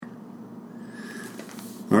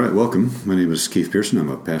All right, welcome. My name is Keith Pearson. I'm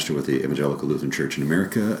a pastor with the Evangelical Lutheran Church in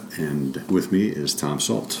America, and with me is Tom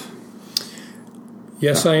Sult.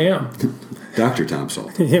 Yes, I am. Dr. Tom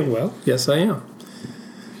Sult. Well, yes, I am.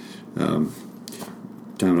 Tom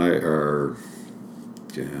and I are,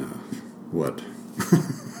 what?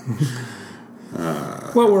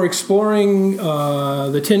 Well, we're exploring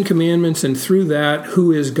the Ten Commandments, and through that,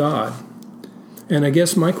 who is God? And I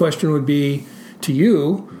guess my question would be to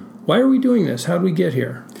you, why are we doing this? How did we get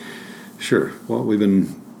here? Sure. Well, we've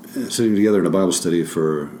been sitting together in a Bible study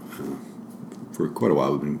for quite a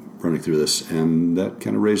while. We've been running through this, and that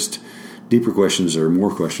kind of raised deeper questions or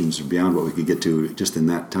more questions beyond what we could get to just in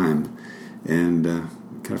that time. And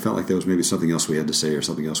kind of felt like there was maybe something else we had to say or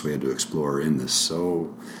something else we had to explore in this.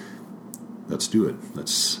 So let's do it.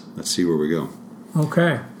 Let's see where we go.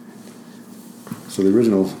 Okay. So the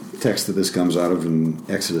original text that this comes out of in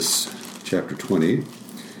Exodus chapter 20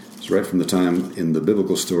 is right from the time in the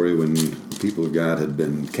biblical story when the people of God had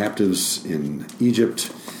been captives in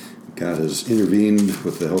Egypt. God has intervened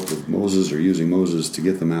with the help of Moses, or using Moses to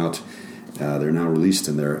get them out. They're now released,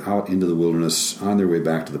 and they're out into the wilderness on their way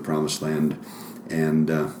back to the promised land.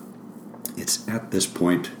 And it's at this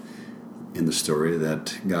point in the story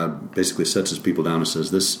that God basically sets his people down and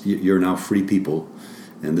says, "This, you're now free people,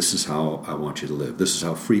 and this is how I want you to live. This is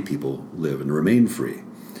how free people live and remain free."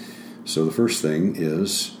 So the first thing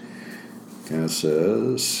is, God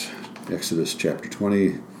says, Exodus chapter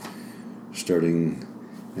 20, starting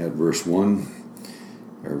at verse 1,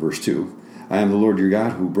 or verse 2, "I am the Lord your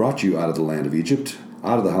God who brought you out of the land of Egypt,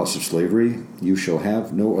 out of the house of slavery. You shall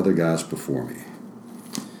have no other gods before me."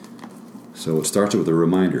 So it starts with a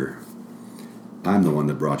reminder. I'm the one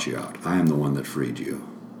that brought you out. I am the one that freed you.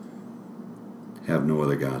 Have no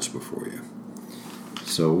other gods before you.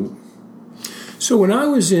 So when I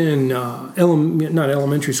was in not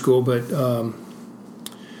elementary school, but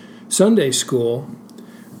Sunday school,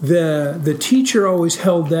 the teacher always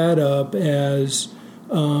held that up as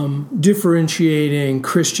differentiating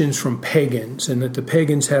Christians from pagans, and that the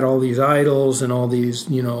pagans had all these idols and all these,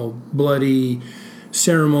 bloody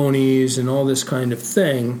ceremonies and all this kind of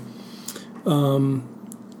thing.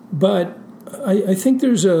 But I think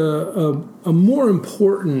there's a more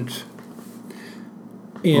important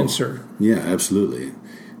answer. Oh, yeah, absolutely.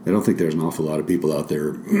 I don't think there's an awful lot of people out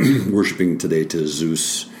there worshiping today to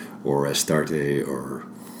Zeus or Astarte or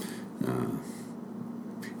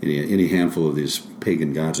any handful of these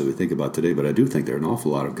pagan gods that we think about today, but I do think there are an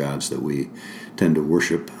awful lot of gods that we tend to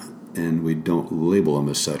worship, and we don't label them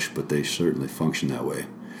as such, but they certainly function that way.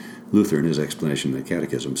 Luther, in his explanation in the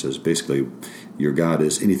Catechism, says basically your God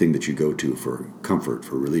is anything that you go to for comfort,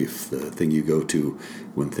 for relief, the thing you go to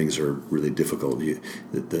when things are really difficult,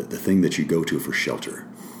 the thing that you go to for shelter.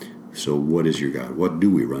 So what is your God? What do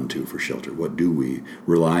we run to for shelter? What do we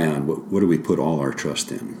rely on? What do we put all our trust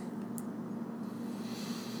in?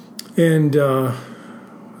 And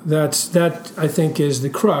that I think is the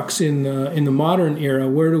crux in the modern era.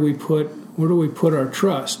 Where do we put our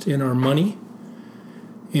trust? In our money,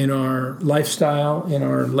 in our lifestyle, in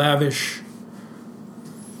our lavish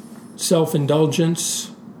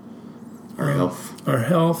self-indulgence, our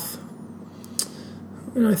health.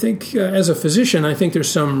 And I think, as a physician, I think there's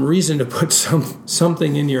some reason to put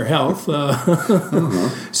something in your health. But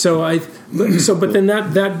then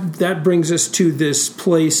that brings us to this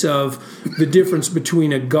place of the difference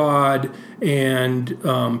between a God and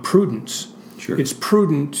prudence. Sure. It's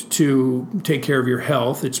prudent to take care of your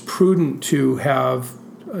health. It's prudent to have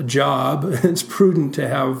a job. It's prudent to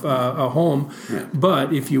have a home. Right.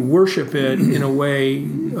 But if you worship it in a way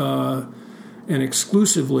and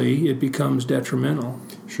exclusively, it becomes detrimental.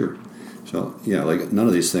 Sure. So, yeah, like none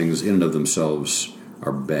of these things in and of themselves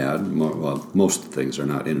are bad. Well, most things are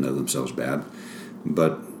not in and of themselves bad.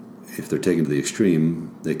 But if they're taken to the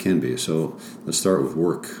extreme, they can be. So let's start with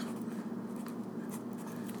work.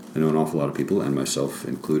 I know an awful lot of people, and myself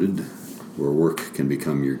included, where work can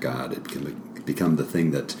become your God. It can become the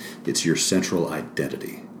thing that it's your central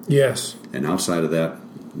identity. Yes. And outside of that,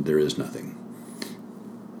 there is nothing.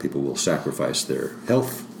 People will sacrifice their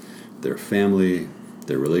health, their family,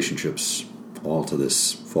 their relationships, all to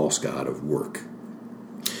this false god of work.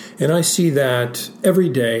 And I see that every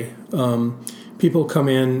day. People come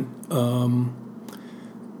in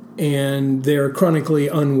and they're chronically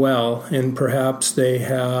unwell, and perhaps they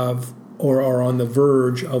have or are on the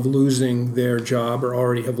verge of losing their job or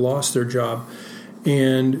already have lost their job.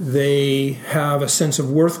 And they have a sense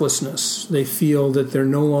of worthlessness. They feel that they're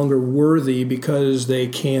no longer worthy because they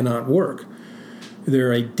cannot work.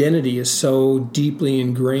 Their identity is so deeply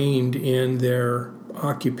ingrained in their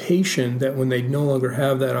occupation that when they no longer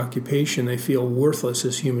have that occupation, they feel worthless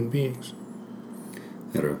as human beings.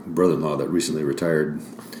 I had a brother-in-law that recently retired.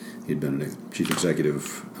 He'd been a chief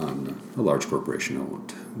executive on a large corporation. I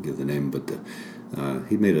won't give the name, but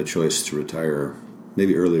he made a choice to retire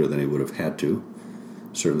maybe earlier than he would have had to.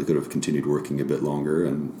 Certainly could have continued working a bit longer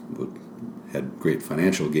and had great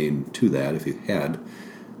financial gain to that if he had.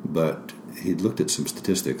 But he'd looked at some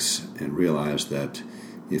statistics and realized that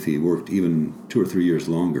if he worked even 2 or 3 years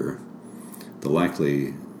longer, his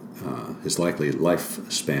likely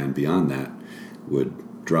lifespan beyond that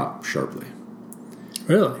would drop sharply.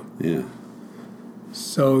 Really? Yeah.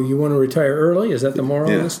 So you want to retire early? Is that the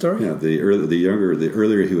moral of the story? Yeah. The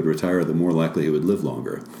earlier he would retire, the more likely he would live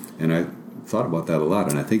longer. And I thought about that a lot,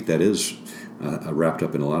 and I think that is wrapped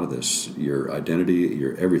up in a lot of this. Your identity,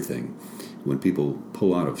 your everything. When people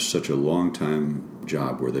pull out of such a long-time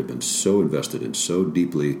job where they've been so invested and so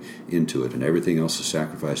deeply into it and everything else is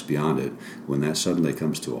sacrificed beyond it, when that suddenly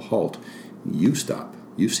comes to a halt, you stop.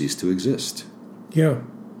 You cease to exist. Yeah.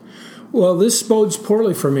 Well, this bodes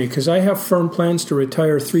poorly for me because I have firm plans to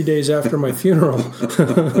retire 3 days after my funeral.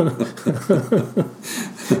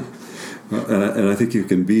 And I think you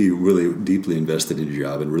can be really deeply invested in your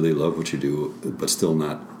job and really love what you do, but still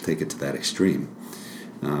not take it to that extreme.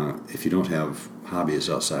 If you don't have hobbies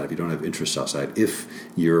outside, if you don't have interests outside, if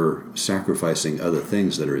you're sacrificing other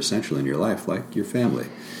things that are essential in your life, like your family,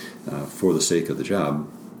 for the sake of the job,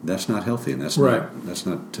 that's not healthy, and that's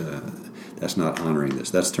not honoring this.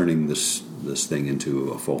 That's turning this thing into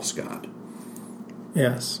a false god.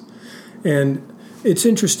 Yes, and it's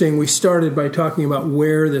interesting. We started by talking about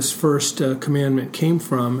where this first commandment came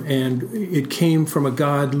from, and it came from a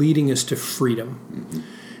God leading us to freedom. Mm-hmm.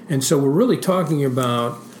 And so we're really talking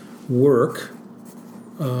about work,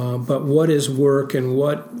 but what is work, and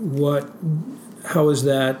how is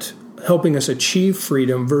that helping us achieve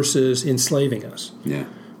freedom versus enslaving us? Yeah,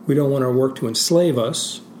 we don't want our work to enslave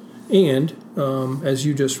us. And as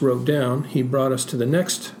you just wrote down, he brought us to the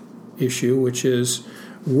next issue, which is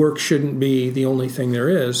work shouldn't be the only thing there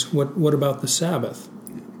is. What about the Sabbath?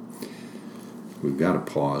 We've got to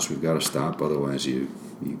pause. We've got to stop. Otherwise, you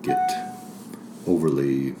get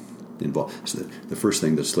overly involved. So the first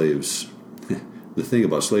thing that the thing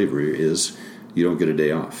about slavery is you don't get a day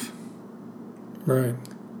off. Right.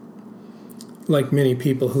 Like many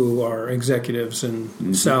people who are executives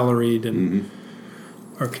and salaried and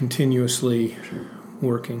are continuously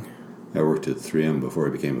working. I worked at 3M before I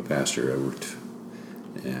became a pastor.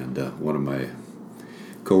 And one of my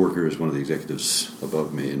coworkers, one of the executives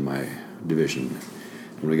above me in my division,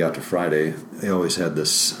 when we got to Friday, they always had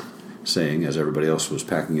this saying, as everybody else was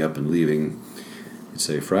packing up and leaving, he'd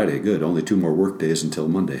say, "Friday, good, only 2 more work days until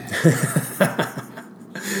Monday."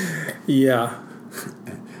 Yeah.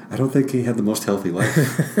 I don't think he had the most healthy life.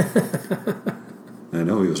 I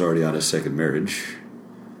know he was already on his second marriage.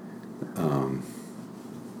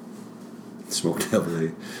 Smoked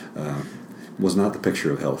heavily. Was not the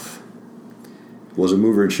picture of health. Was a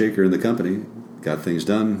mover and shaker in the company. Got things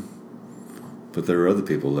done. But there were other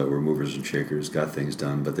people that were movers and shakers, got things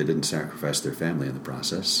done, but they didn't sacrifice their family in the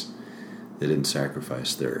process. They didn't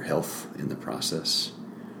sacrifice their health in the process.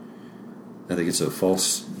 I think it's a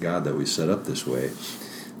false god that we set up this way.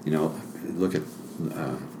 You know, look at,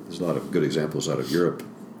 there's a lot of good examples out of Europe.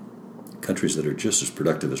 Countries that are just as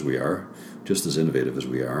productive as we are, just as innovative as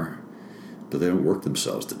we are, but they don't work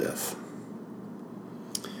themselves to death.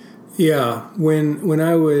 Yeah, when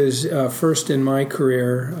I was first in my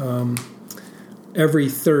career, every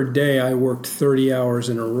third day I worked 30 hours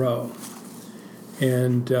in a row.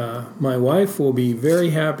 And my wife will be very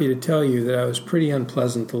happy to tell you that I was pretty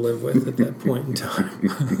unpleasant to live with at that point in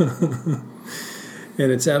time.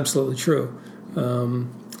 And it's absolutely true.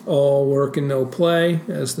 All work and no play,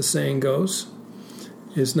 as the saying goes,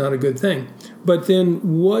 is not a good thing. But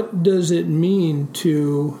then what does it mean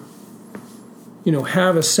to,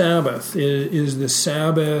 have a Sabbath? Is the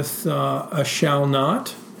Sabbath a shall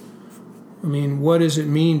not? I mean, what does it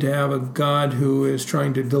mean to have a God who is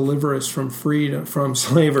trying to deliver us from freedom, from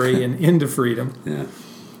slavery and into freedom? Yeah.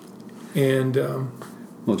 And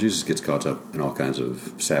well, Jesus gets caught up in all kinds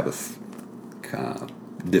of Sabbath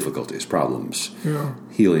difficulties, problems. Yeah.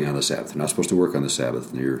 Healing on the Sabbath. You're not supposed to work on the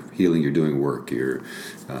Sabbath. You're healing, you're doing work. You're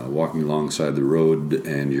walking alongside the road,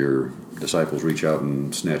 and your disciples reach out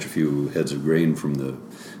and snatch a few heads of grain from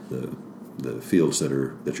the fields that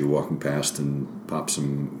you're walking past and pop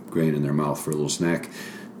some grain in their mouth for a little snack.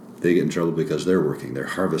 They get in trouble because they're working. They're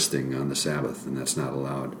harvesting on the Sabbath, and that's not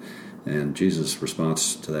allowed. And Jesus'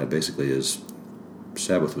 response to that basically is,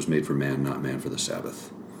 Sabbath was made for man, not man for the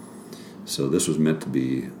Sabbath. So this was meant to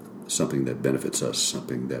be something that benefits us,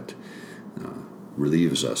 something that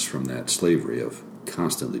relieves us from that slavery of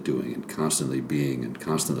constantly doing and constantly being and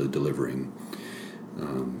constantly delivering.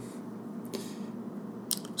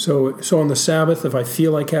 So on the Sabbath, if I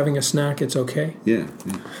feel like having a snack, it's okay? Yeah.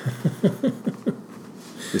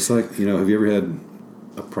 It's like, have you ever had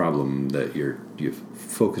a problem that you've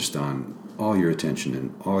focused on all your attention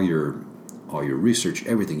and all your research,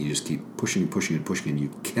 everything, you just keep pushing and you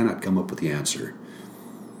cannot come up with the answer?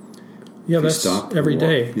 Yeah, that's every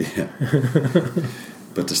day. Yeah.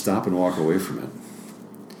 But to stop and walk away from it,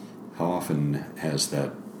 how often has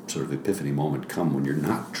that sort of epiphany moment come when you're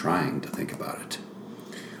not trying to think about it?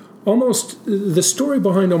 Almost the story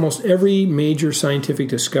behind almost every major scientific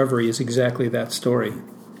discovery is exactly that story.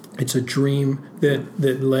 It's a dream that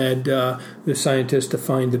led the scientists to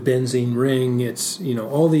find the benzene ring. It's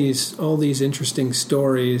all these interesting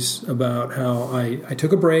stories about how I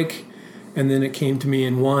took a break, and then it came to me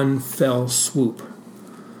in one fell swoop.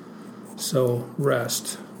 So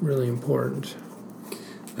rest, really important.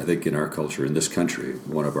 I think in our culture, in this country,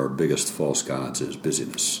 one of our biggest false gods is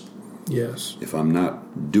busyness. Yes. If I'm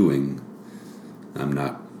not doing, I'm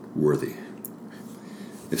not worthy.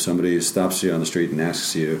 If somebody stops you on the street and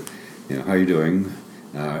asks you, how are you doing?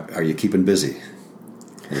 Are you keeping busy?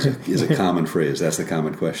 Is a common phrase. That's the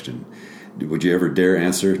common question. Would you ever dare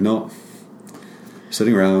answer? No.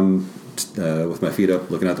 Sitting around with my feet up,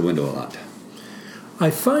 looking out the window a lot. I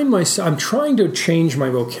find myself, I'm trying to change my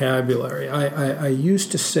vocabulary. I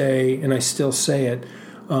used to say, and I still say it,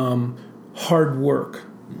 hard work.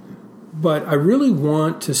 But I really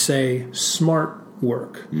want to say smart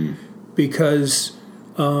work, because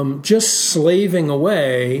just slaving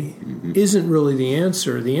away isn't really the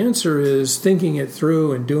answer. The answer is thinking it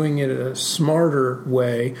through and doing it a smarter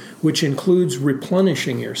way, which includes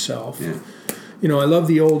replenishing yourself. Yeah. I love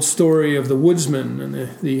the old story of the woodsman, and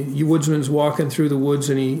the woodsman's walking through the woods,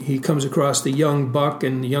 and he comes across the young buck,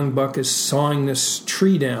 and the young buck is sawing this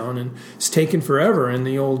tree down, and it's taken forever, and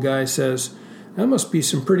the old guy says, "That must be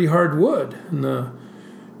some pretty hard wood." And the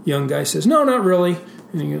young guy says, "No, not really."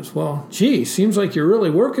 And he goes, "Well, gee, seems like you're really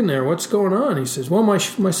working there. What's going on?" He says, "Well, my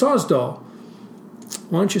saw's dull.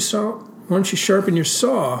 Why don't you sharpen your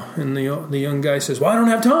saw?" And the young guy says, "Well, I don't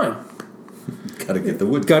have time. Got to get the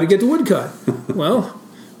wood. Got to get the wood cut." Well,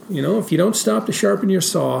 if you don't stop to sharpen your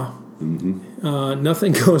saw,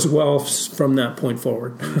 nothing goes well from that point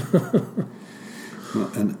forward. Well,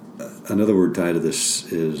 and another word tied to this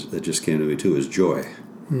that just came to me too is joy.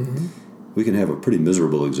 Mm-hmm. We can have a pretty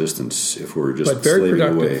miserable existence if we're just slaving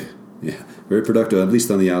away. Yeah, very productive, at least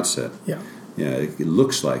on the outset. Yeah. Yeah, it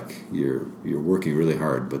looks like you're working really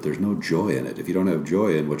hard, but there's no joy in it. If you don't have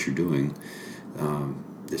joy in what you're doing,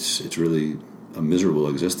 it's really a miserable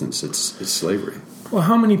existence. It's slavery. Well,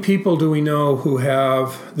 how many people do we know who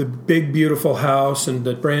have the big, beautiful house and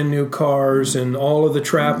the brand new cars and all of the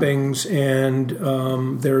trappings, and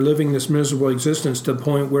they're living this miserable existence to the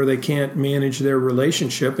point where they can't manage their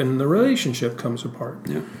relationship, and the relationship comes apart.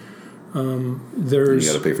 Yeah. You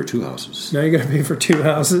got to pay for 2 houses. Now you got to pay for 2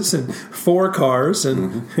 houses and 4 cars,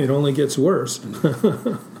 and it only gets worse.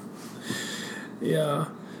 Yeah.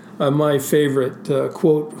 My favorite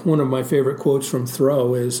quote, one of my favorite quotes from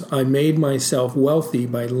Thoreau is, "I made myself wealthy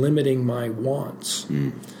by limiting my wants."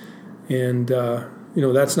 And,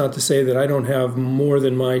 that's not to say that I don't have more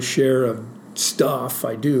than my share of stuff.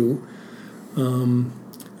 I do.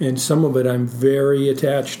 And some of it I'm very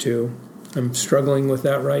attached to. I'm struggling with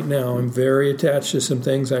that right now. I'm very attached to some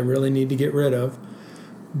things I really need to get rid of.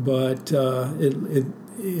 But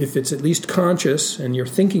if it's at least conscious and you're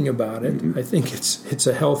thinking about it, I think it's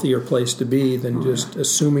a healthier place to be than just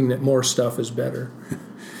assuming that more stuff is better.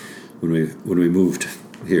 When we moved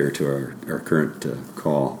here to our current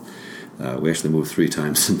call, we actually moved 3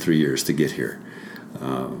 times in 3 years to get here.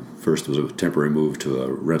 First was a temporary move to a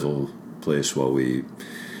rental place while we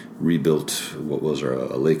rebuilt what was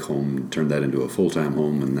a lake home, turned that into a full-time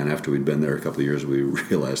home, and then after we'd been there a couple of years, we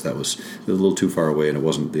realized that was a little too far away and it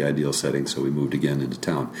wasn't the ideal setting, so we moved again into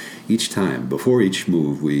town. Each time, before each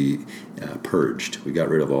move, we purged. We got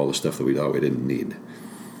rid of all the stuff that we thought we didn't need.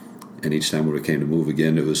 And each time when we came to move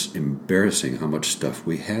again, it was embarrassing how much stuff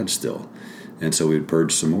we had still. And so we'd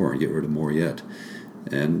purge some more and get rid of more yet.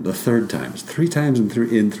 And the third time, 3 times in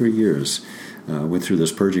 3 years, went through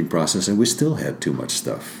this purging process, and we still had too much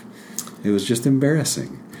stuff. It was just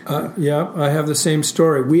embarrassing. Yeah, I have the same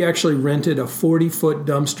story. We actually rented a 40-foot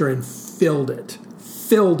dumpster and filled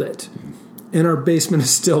it. And our basement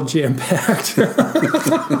is still jam-packed.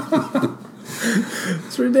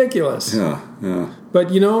 It's ridiculous. Yeah. But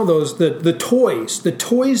those the toys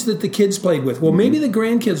that the kids played with. Well, maybe the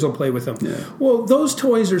grandkids will play with them. Yeah. Well, those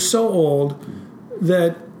toys are so old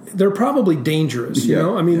that they're probably dangerous. You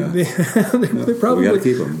know, I mean, they probably, we got to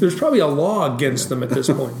keep them. There's probably a law against them at this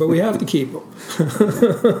point, but we have to keep them.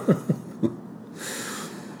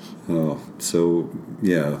 So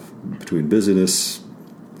between busyness,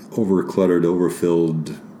 over-cluttered,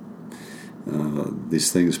 overfilled,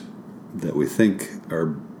 these things that we think are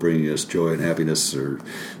bringing us joy and happiness or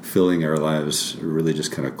filling our lives are really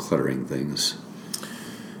just kind of cluttering things.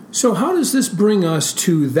 So how does this bring us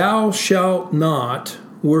to "Thou shalt not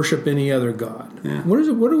worship any other god"? Yeah.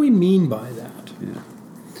 What do we mean by that? Yeah.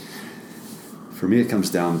 For me, it comes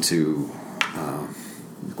down to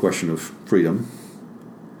the question of freedom.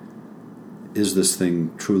 Is this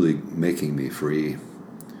thing truly making me free,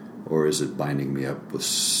 or is it binding me up with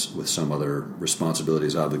some other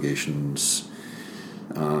responsibilities, obligations?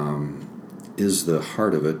 Is the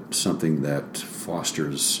heart of it something that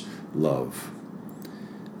fosters love?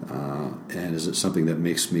 And is it something that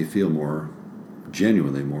makes me feel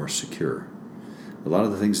genuinely more secure? A lot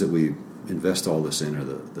of the things that we invest all this in, or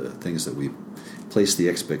the things that we place the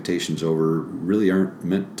expectations over, really aren't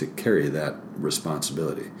meant to carry that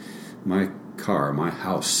responsibility. My car, my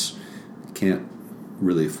house can't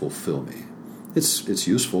really fulfill me. It's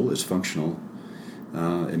useful, it's functional,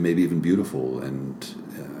 it may be even beautiful, and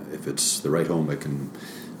if it's the right home, it can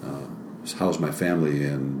house my family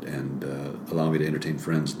and allow me to entertain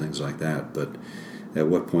friends and things like that. But at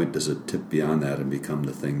what point does it tip beyond that and become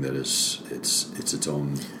the thing that is its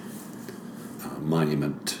own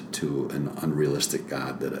monument to an unrealistic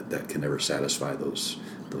God that can never satisfy those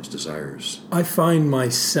desires? I find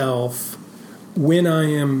myself, when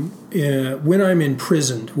I'm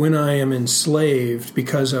imprisoned, when I am enslaved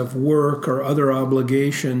because of work or other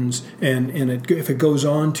obligations, if it goes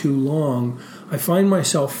on too long, I find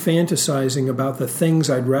myself fantasizing about the things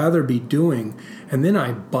I'd rather be doing, and then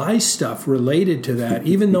I buy stuff related to that,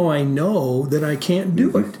 even though I know that I can't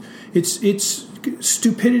do it. It's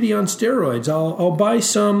stupidity on steroids. I'll buy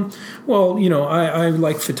some. Well, I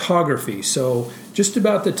like photography, so just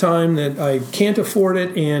about the time that I can't afford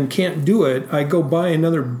it and can't do it, I go buy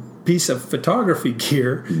another piece of photography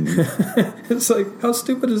gear. It's like, how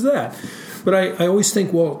stupid is that? But I always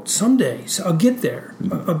think, well, someday I'll get there.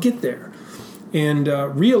 I'll get there. And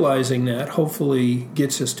realizing that hopefully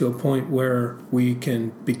gets us to a point where we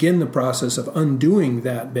can begin the process of undoing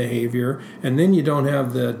that behavior, and then you don't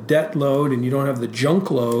have the debt load and you don't have the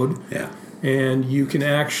junk load. Yeah. And you can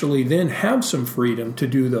actually then have some freedom to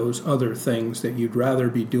do those other things that you'd rather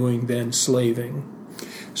be doing than slaving.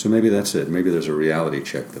 So maybe that's it. Maybe there's a reality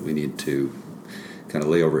check that we need to kind of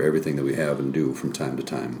lay over everything that we have and do from time to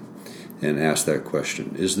time and ask that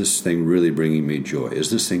question. Is this thing really bringing me joy? Is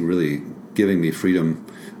this thing really giving me freedom,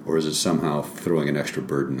 or is it somehow throwing an extra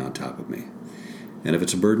burden on top of me? And if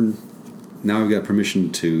it's a burden, now I've got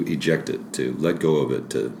permission to eject it, to let go of it,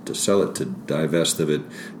 to sell it, to divest of it,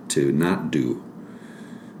 to not do.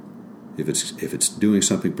 If it's doing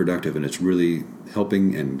something productive and it's really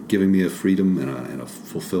helping and giving me a freedom and a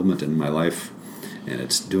fulfillment in my life, and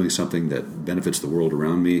it's doing something that benefits the world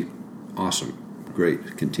around me, awesome,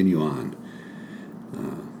 great, continue on.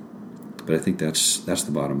 But I think that's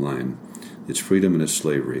the bottom line. It's freedom and it's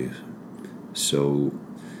slavery. So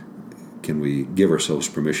can we give ourselves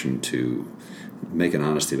permission to make an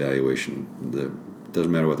honest evaluation? It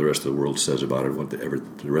doesn't matter what the rest of the world says about it, what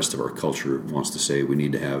the rest of our culture wants to say. We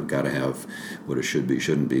need to have, got to have what it should be,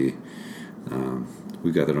 shouldn't be.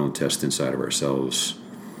 We've got our own test inside of ourselves,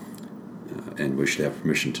 and we should have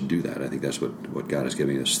permission to do that. I think that's what God is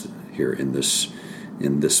giving us here in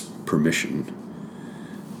this permission.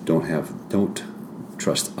 Don't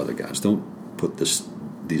trust other gods. Don't put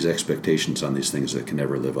these expectations on these things that can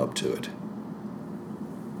never live up to it.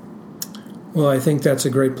 Well, I think that's a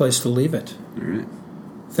great place to leave it. All right.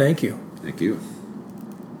 Thank you. Thank you.